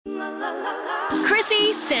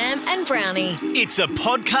Sam and Brownie. It's a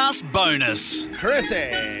podcast bonus. Chrissie.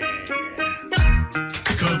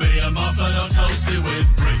 Could be a muffin or toasted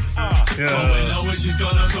with brie. But we know she's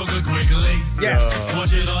gonna cook it quickly. Yes.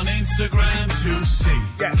 Watch it on Instagram to see.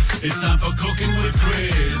 Yes. It's time for Cooking with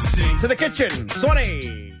Chrissie. To the kitchen,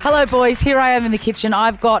 Swanee. Hello, boys. Here I am in the kitchen.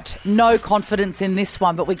 I've got no confidence in this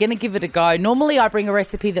one, but we're going to give it a go. Normally, I bring a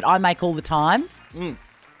recipe that I make all the time.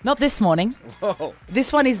 Not this morning. Whoa.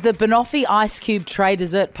 This one is the Banoffee ice cube tray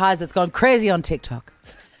dessert pies that's gone crazy on TikTok.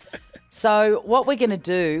 So what we're going to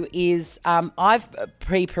do is I've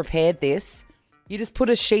pre-prepared this. You just put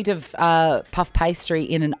a sheet of puff pastry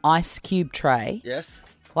in an ice cube tray. Yes.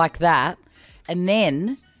 Like that. And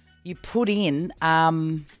then you put in a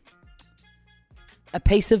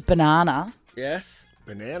piece of banana. Yes.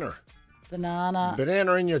 Banana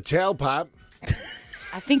in your tailpipe.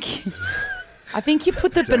 I think you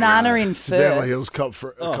put the banana in It's a Beverly Hills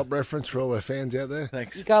first. cop reference for all their fans out there.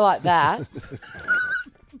 Thanks. You go like that.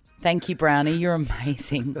 Thank you, Brownie. You're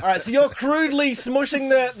amazing. All right, so you're crudely smushing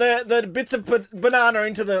the bits of banana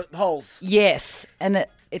into the holes. Yes, and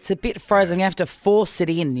it's a bit frozen. You have to force it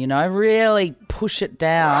in, really push it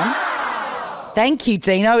down. Thank you,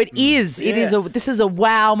 Dino. It is. It is. Yes. This is a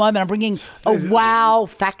wow moment. I'm bringing a wow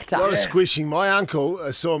factor. A lot of squishing. My uncle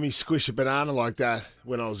saw me squish a banana like that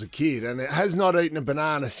when I was a kid, and it has not eaten a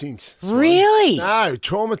banana since. Really? No,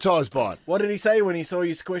 traumatised by it. What did he say when he saw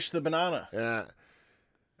you squish the banana?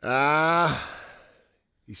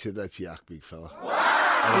 He said, "That's yuck, big fella."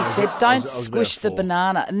 He said, "Don't squish the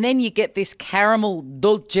banana," and then you get this caramel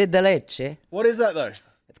dulce de leche. What is that, though?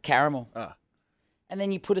 It's caramel. Ah. And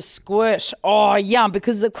then you put a squirt. Oh, yum!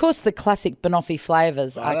 Because of course the classic Banoffee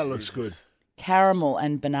flavours Oh, are that looks good. caramel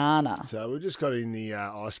and banana. So we just got in the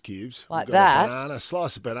ice cubes. Like We've got that. a banana,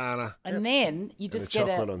 slice of banana. And then you just get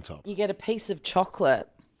chocolate on top. You get a piece of chocolate.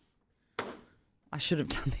 I should have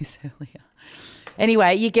done this earlier.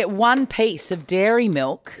 Anyway, you get one piece of dairy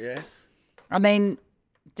milk. Yes. I mean,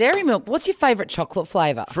 dairy milk. What's your favourite chocolate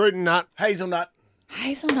flavour? Fruit and nut. Hazelnut.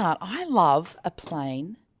 Hazelnut. I love a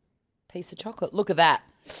plain piece of chocolate. Look at that.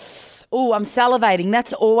 Oh, I'm salivating.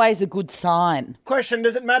 That's always a good sign. Question,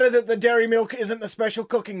 does it matter that the dairy milk isn't the special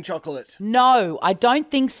cooking chocolate? No, I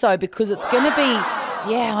don't think so because it's going to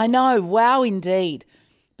be, yeah, I know. Wow, indeed.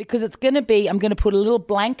 Because it's going to be, I'm going to put a little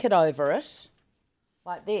blanket over it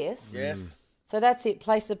like this. Yes. So that's it.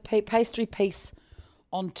 Place a pastry piece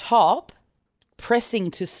on top,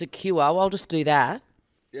 pressing to secure. Well, I'll just do that.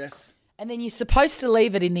 Yes. And then you're supposed to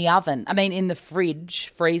leave it in the oven. I mean, in the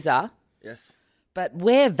freezer. Yes. But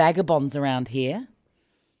we're vagabonds around here.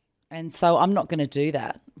 And so I'm not going to do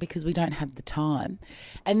that because we don't have the time.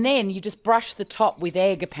 And then you just brush the top with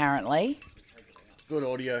egg, apparently. Good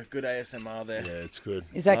audio, good ASMR there. Yeah, it's good.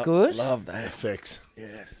 Is that good? Love that. Effects.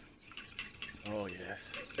 Yes. Oh,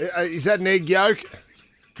 yes. Is that an egg yolk,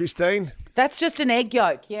 Christine? That's just an egg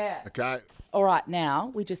yolk, yeah. Okay. All right,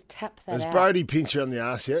 now we just tap that Has out. Brodie pinched you on the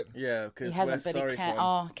arse yet? Yeah, He because hasn't, we're but sorry, he can.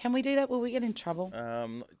 Swan. Oh, can we do that? Will we get in trouble?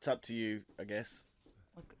 It's up to you, I guess.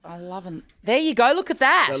 I love it. There you go. Look at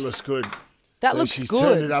that. That looks good. That So looks she's good.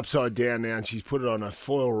 turned it upside down now and she's put it on a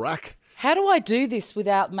foil rack. How do I do this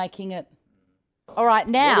without making it? All right,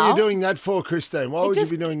 now. What are you doing that for, Christine? Why would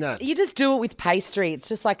just- you be doing that? You just do it with pastry. It's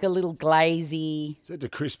just like a little glazy. Is that to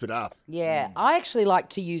crisp it up? Yeah, I actually like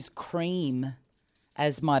to use cream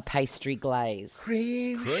as my pastry glaze.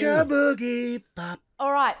 Cream shaboogie pop.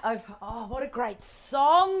 All right. Oh, what a great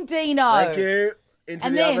song, Dino. Thank you. Into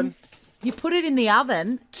And the then oven. you put it in the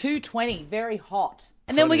oven, 220, very hot.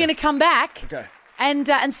 And then we're going to come back Okay.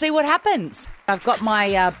 and see what happens. I've got my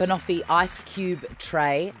Banoffee ice cube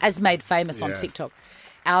tray, as made famous on Yeah. TikTok,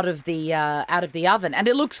 out of the oven, and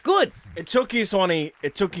it looks good. It took you, Swanee,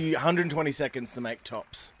 120 seconds to make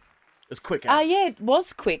tops. It was quick as. Yeah, it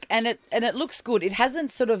was quick, and it looks good. It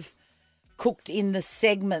hasn't sort of cooked in the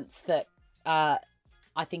segments that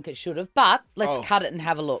I think it should have, but let's cut it and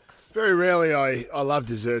have a look. Very rarely I love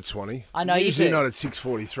dessert, Swanee. I know you Usually do. not at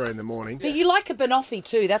 6:43 in the morning. But you like a Banoffee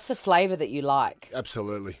too. That's a flavour that you like.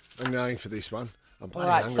 Absolutely. I'm going for this one. I'm bloody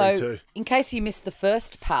All right, hungry so too. in case you missed the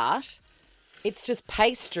first part, it's just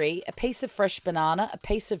pastry, a piece of fresh banana, a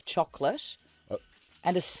piece of chocolate,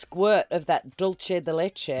 and a squirt of that dulce de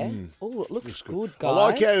leche. Oh, it looks good, guys. I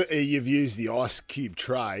like how you've used the ice cube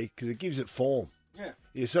tray because it gives it form. Yeah.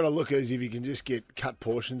 You sort of look as if you can just get cut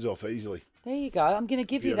portions off easily. There you go. I'm going to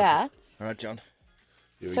give you Beautiful. that. All right, John.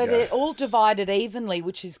 Here we So go. they're all divided evenly,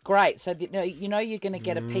 which is great. So that, you know you're going to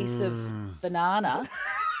get a piece of banana.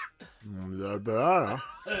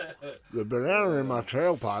 The banana in my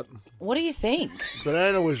tailpipe. What do you think?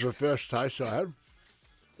 Banana was the first taste I had.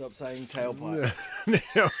 Stop saying tailpipe.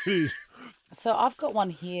 Now So I've got one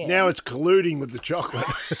here. Now it's colluding with the chocolate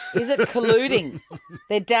Is it colluding?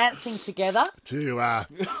 They're dancing together.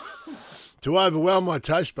 to overwhelm my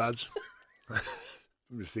taste buds.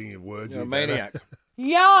 I'm just thinking of words. You're a here, Dana. maniac.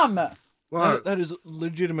 Yum. Well, That is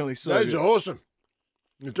legitimately so that's good. awesome.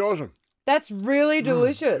 It's awesome. That's really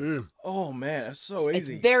delicious. Oh, man, that's so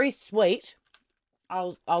easy. It's very sweet. I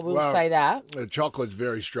will say that. The chocolate's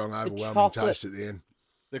very strong, overwhelming chocolate. taste at the end.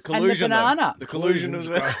 The And the collusion, though. banana. The collusion as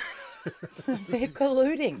well. They're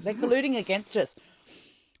colluding. They're colluding against us.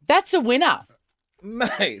 That's a winner.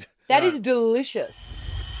 Mate. That is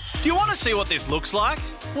delicious. Do you want to see what this looks like?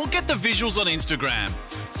 Well, get the visuals on Instagram.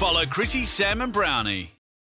 Follow Chrissie, Sam and Browny.